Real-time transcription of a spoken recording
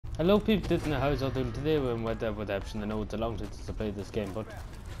A lot of people didn't know how I was doing today when we went there with Epson. I know it's a long time since I played this game, but do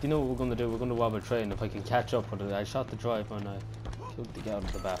you know what we're going to do? We're going to rob a train. If I can catch up with it, I shot the driver and I killed the guy out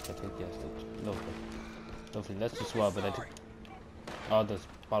of the back, I think. Yes, lovely. Lovely. Let's just rob it. I think. Oh, there's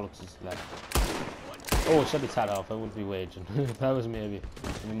bollocks is left. Oh, I shut his hat off. I would be waging. If that was me, I'd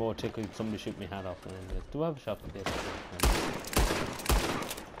be more tickled if somebody shoot my hat off. Do I have a shot for this?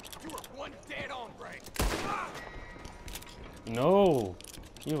 You are one dead hombre. No!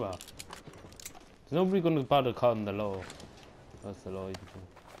 You are. There's nobody going to bother calling the law. That's the law you can do.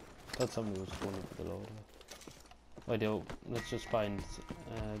 Thought somebody was going for the law. I do. Let's just find.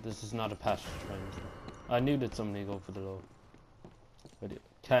 This is not a pasture train. I knew that somebody would go for the law.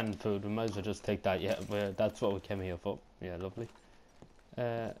 Canned food, we might as well just take that. Yeah, that's what we came here for. Yeah, lovely.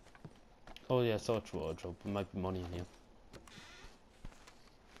 Oh yeah, search wardrobe. There might be money in here.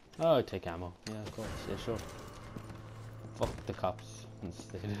 Oh, I'll take ammo. Yeah, of course. Yeah, sure. Fuck the cops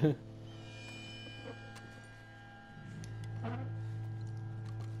instead.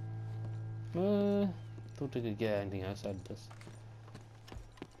 Don't think I could get anything outside of this.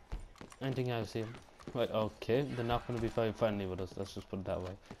 Anything else here? Right, okay. They're not going to be very friendly with us. Let's just put it that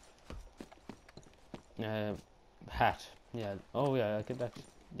way. Hat. Yeah. Oh yeah, I could actually.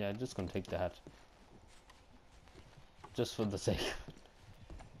 Yeah, I'm just going to take the hat. Just for the sake.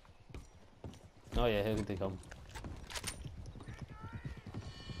 Oh yeah, here they come.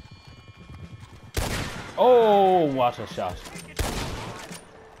 Oh, what a shot.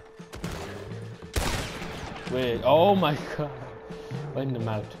 Wait, oh my god. Find them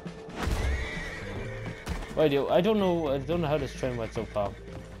out. Wait, I don't know how this train went so far.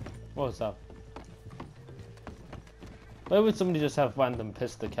 What was that? Why would somebody just have random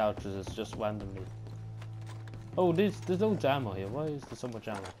pistol couches? It's just randomly. Oh, there's no ammo here. Why is there so much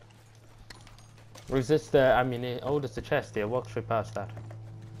ammo? Or is this the ammunition? Oh, there's the chest here. Walk straight past that.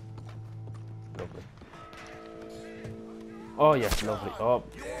 Lovely. Oh yes, lovely. Oh,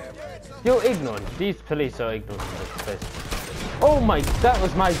 you're ignorant. These police are ignorant in this place. Oh my, that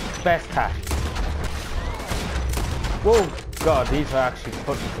was my best hat. Whoa, God, these are actually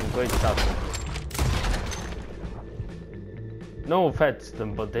putting some great shots in. No offense to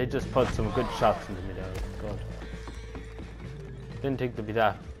them, but they just put some good shots into me there. God. Didn't think they'd be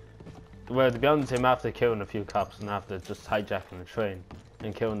that. Well, to be honest, him after killing a few cops and after just hijacking the train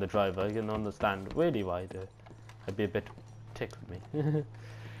and killing the driver, I can understand really why I'd be a bit ticked with me.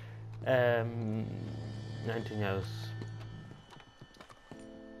 Anything else?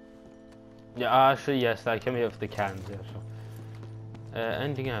 Yeah, actually, yes, I came here for the cans, yeah, so.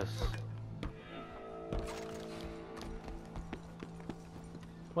 Anything else?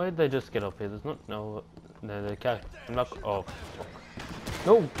 Why did they just get up here? There's no, they can't, I'm not, oh, fuck.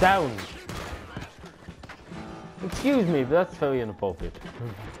 No, down! Excuse me, but that's very inappropriate.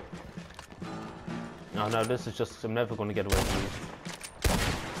 No, this is just, I'm never going to get away from these.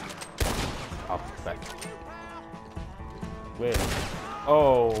 Oh, back. Where?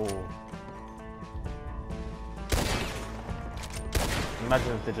 Oh!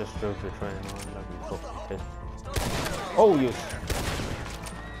 Imagine if they just drove the train on, that'd be fucking pissed. Oh, you!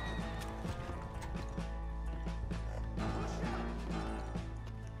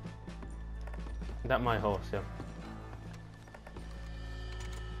 That my horse, yeah.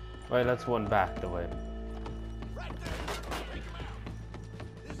 Right, let's run back the way.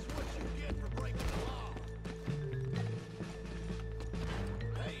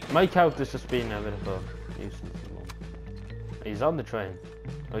 My character's just being a bit of a nuisance. He's on the train.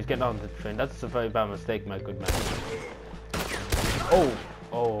 Oh, he's getting on the train. That's a very bad mistake, my good man. Oh!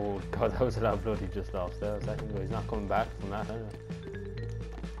 Oh, God, that was a lot of blood he just lost there a second ago. He's not coming back from that, anyway.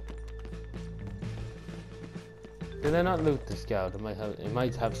 Did I not loot the scout? It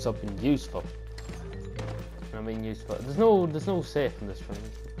might have something useful. I mean useful. There's no safe in this train.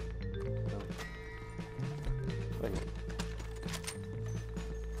 No. Wait.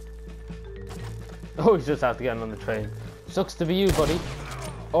 Oh, he's just after getting on the train. Sucks to be you, buddy.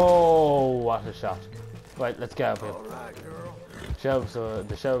 Oh, what a shot. Right, let's get out of here.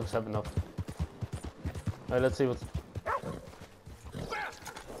 The shelves have enough. Right, let's see what's...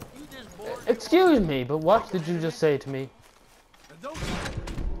 Excuse me, but what did you just say to me?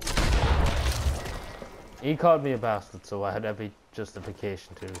 He called me a bastard, so I had every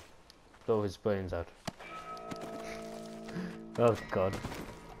justification to blow his brains out. Oh God.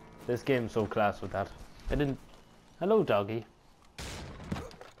 This game's so class with that. I didn't... Hello, doggy.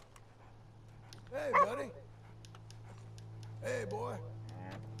 Hey, buddy. Hey, boy.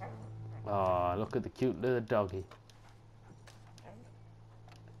 Oh, look at the cute little doggy.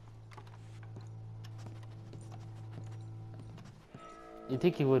 You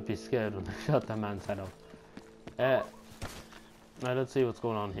think he would be scared when I shot that man's head off. Now let's see what's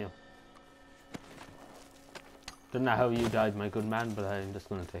going on here. Don't know how you died, my good man, but I'm just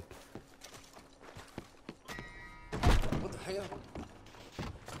gonna take. What the hell?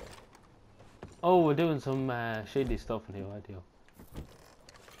 Oh, we're doing some shady stuff in here, right here.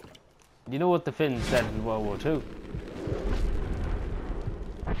 You know what the Finns said in World War II?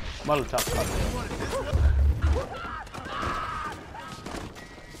 Molotov cocktail.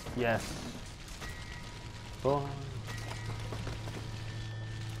 Yes. Go on.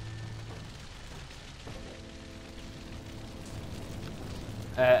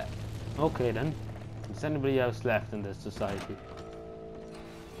 Okay then. Is anybody else left in this society?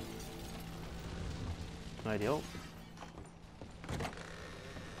 Rightio.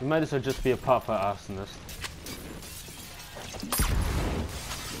 You might as well just be a proper arsonist.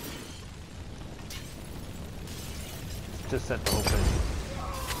 Just set the whole place.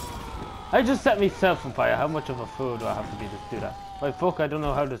 I just set myself on fire. How much of a fool do I have to be to do that? Wait, fuck, I don't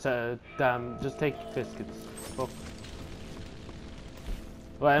know how to set damn, just take biscuits. Fuck.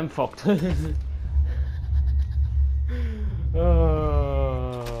 Well, I'm fucked.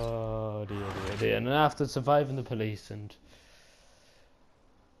 Oh dear. And after surviving the police and...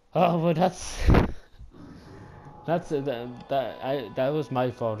 Oh, well that was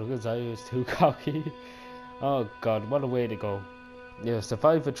my fault because I was too cocky. Oh god, what a way to go. You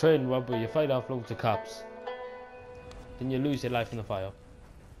survive a train robbery, you fight off loads of cops. Then you lose your life in the fire.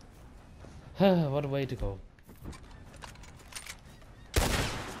 What a way to go.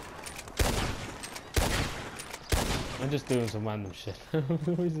 I'm just doing some random shit.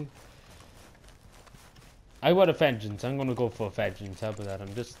 I want a vengeance. I'm gonna go for a vengeance. How about that?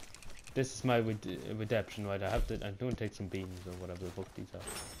 This is my redemption, right? I'm gonna take some beans or whatever the fuck these are.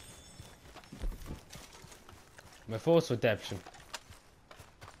 My first redemption.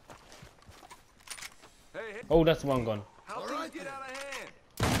 Hey. Oh, that's the wrong gun. How things get out of hand?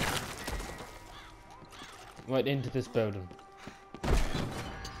 Right into this building.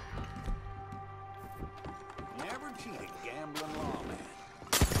 Never cheated, gambling lawman.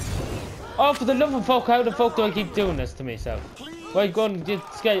 Oh, for the love of fuck, how the fuck do I keep doing this to myself? Right, go and get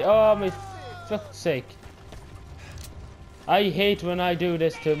scared. Oh, my fuck's sake. I hate when I do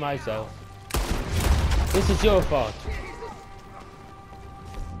this to myself. This is your fault.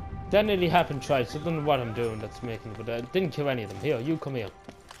 That nearly happened twice. I don't know what I'm doing that's making it, but I didn't kill any of them. Here, you come here.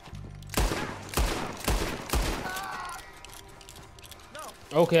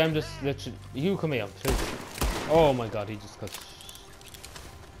 Okay, I'm just literally... You come here, please. Oh my god, he just got...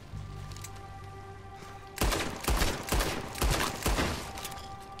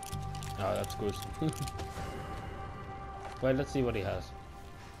 Oh, that's good. Well, let's see what he has.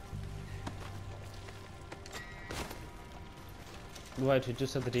 Right, we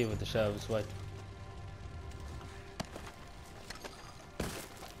just have to deal with the shelves, right? Do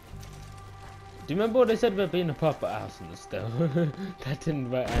you remember what I said about being a proper arsonist though? That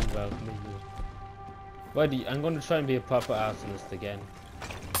didn't end well for me. Right, I'm going to try and be a proper arsonist again.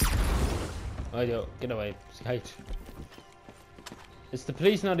 Right, yo, get away. Height. It's the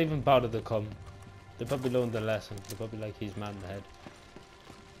police not even bothered to come. They probably learned the lesson. They're probably like, he's mad in the head.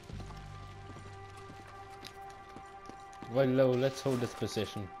 Right, low, let's hold this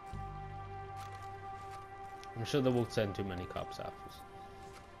position. I'm sure they won't send too many cops after us.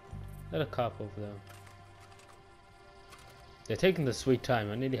 Let a cop over there. They're taking the sweet time.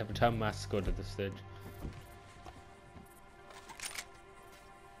 I nearly have a town mascot at this stage.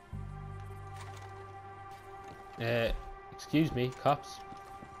 Excuse me, cops.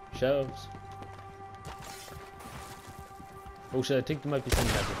 Shelves. Oh shit, I think there might be some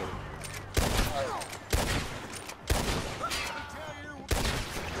type of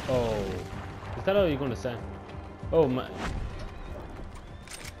Oh. Is that all you're gonna say? Oh my.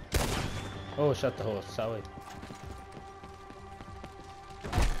 Oh, shut the horse, sorry.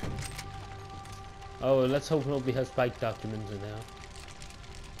 Oh, let's hope nobody has fake documents in there.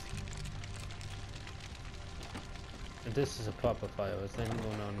 And this is a proper fire, there's nothing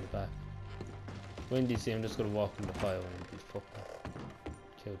going on in the back. When do you see I'm just gonna walk in the fire and be fucked up.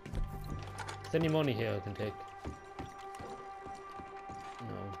 Killed. Is there any money here I can take?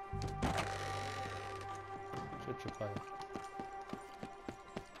 No. Shut your fire.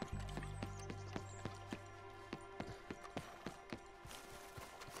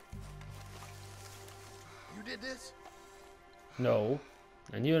 You did this? No.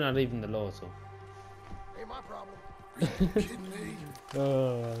 And you're not even the law, so. Ain't my problem. Are you kidding me?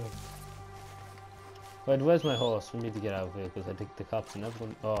 Wait, where's my horse? We need to get out of here because I think the cops and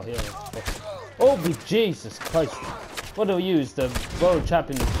everyone. Oh, here. Oh, be Jesus Christ! What do we use? The world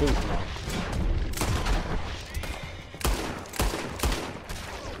champion boot now.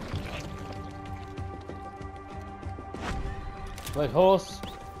 Right, horse.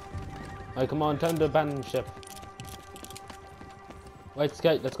 Right, come on, time to abandon ship. Right,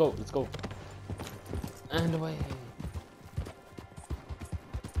 Skate, let's go, let's go. And away.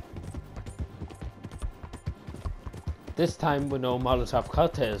 This time with no Molotov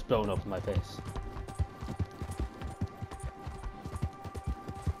cocktails blown up in my face.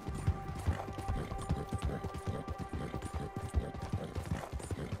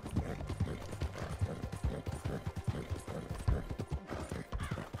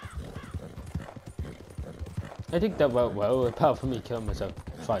 I think that went well, apart from me killing myself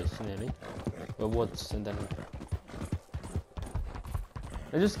twice nearly. Well, once and then...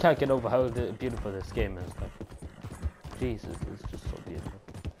 I just can't get over how beautiful this game is. Like, Jesus, it's just so beautiful.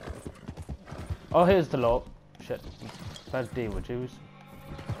 Oh, here's the law. Shit. Bad deal with Jews.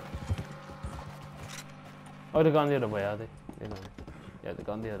 Oh, they're gone the other way, are they? Yeah, they're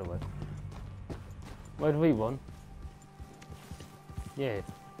gone the other way. Where do we won? Yeah.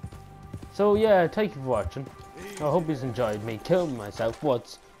 So yeah, thank you for watching. I hope you enjoyed me killing myself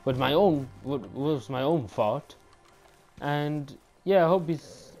once with my own, was my own fault. And yeah, I hope you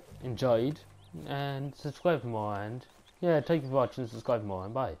enjoyed and subscribe for more. And yeah, thank you for watching, subscribe for more,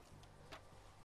 and bye.